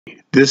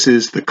This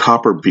is the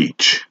copper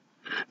beech.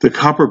 The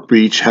copper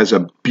beech has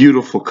a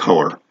beautiful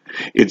color.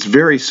 It's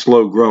very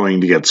slow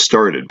growing to get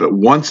started, but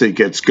once it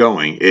gets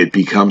going, it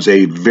becomes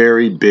a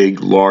very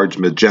big, large,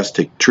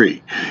 majestic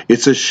tree.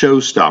 It's a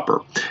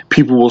showstopper.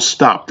 People will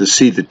stop to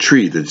see the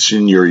tree that's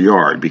in your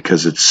yard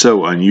because it's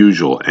so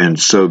unusual and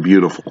so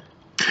beautiful.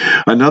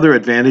 Another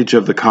advantage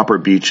of the copper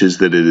beech is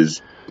that it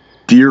is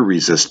deer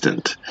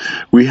resistant.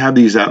 We have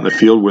these out in the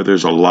field where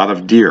there's a lot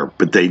of deer,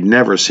 but they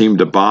never seem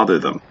to bother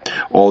them,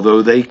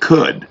 although they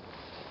could.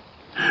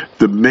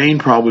 The main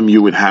problem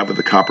you would have with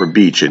the copper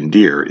beech and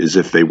deer is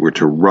if they were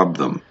to rub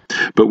them.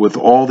 But with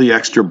all the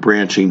extra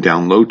branching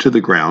down low to the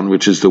ground,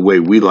 which is the way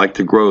we like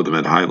to grow them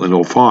at Highland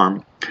Hill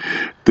Farm,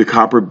 the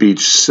copper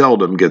beech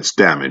seldom gets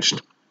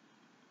damaged.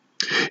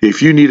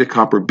 If you need a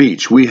copper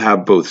beech, we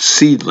have both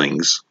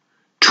seedlings,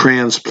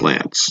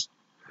 transplants,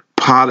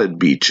 potted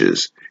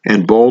beeches,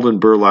 and bald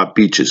and burlap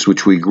beeches,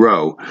 which we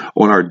grow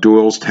on our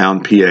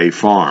Doylestown, PA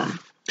farm.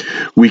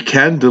 We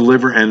can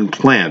deliver and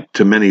plant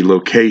to many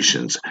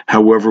locations.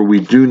 However, we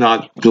do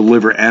not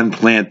deliver and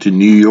plant to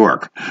New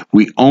York.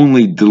 We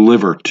only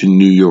deliver to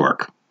New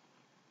York.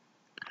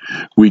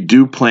 We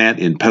do plant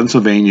in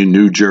Pennsylvania,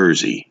 New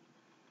Jersey,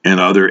 and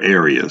other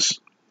areas.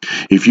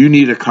 If you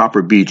need a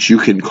copper beech, you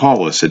can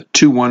call us at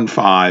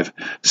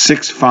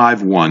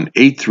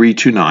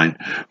 215-651-8329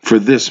 for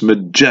this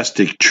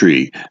majestic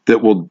tree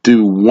that will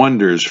do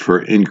wonders for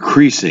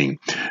increasing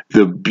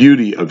the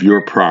beauty of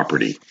your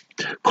property.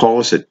 Call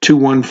us at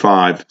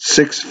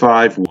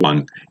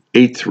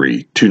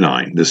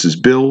 215-651-8329. This is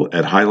Bill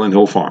at Highland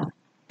Hill Farm.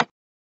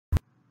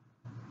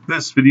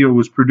 This video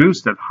was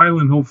produced at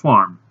Highland Hill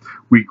Farm.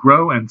 We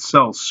grow and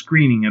sell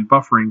screening and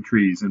buffering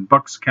trees in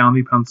Bucks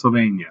County,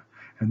 Pennsylvania,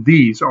 and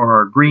these are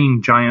our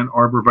green giant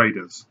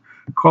arborvitaes.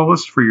 Call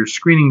us for your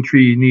screening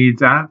tree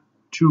needs at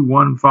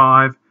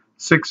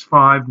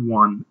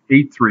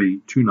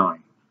 215-651-8329.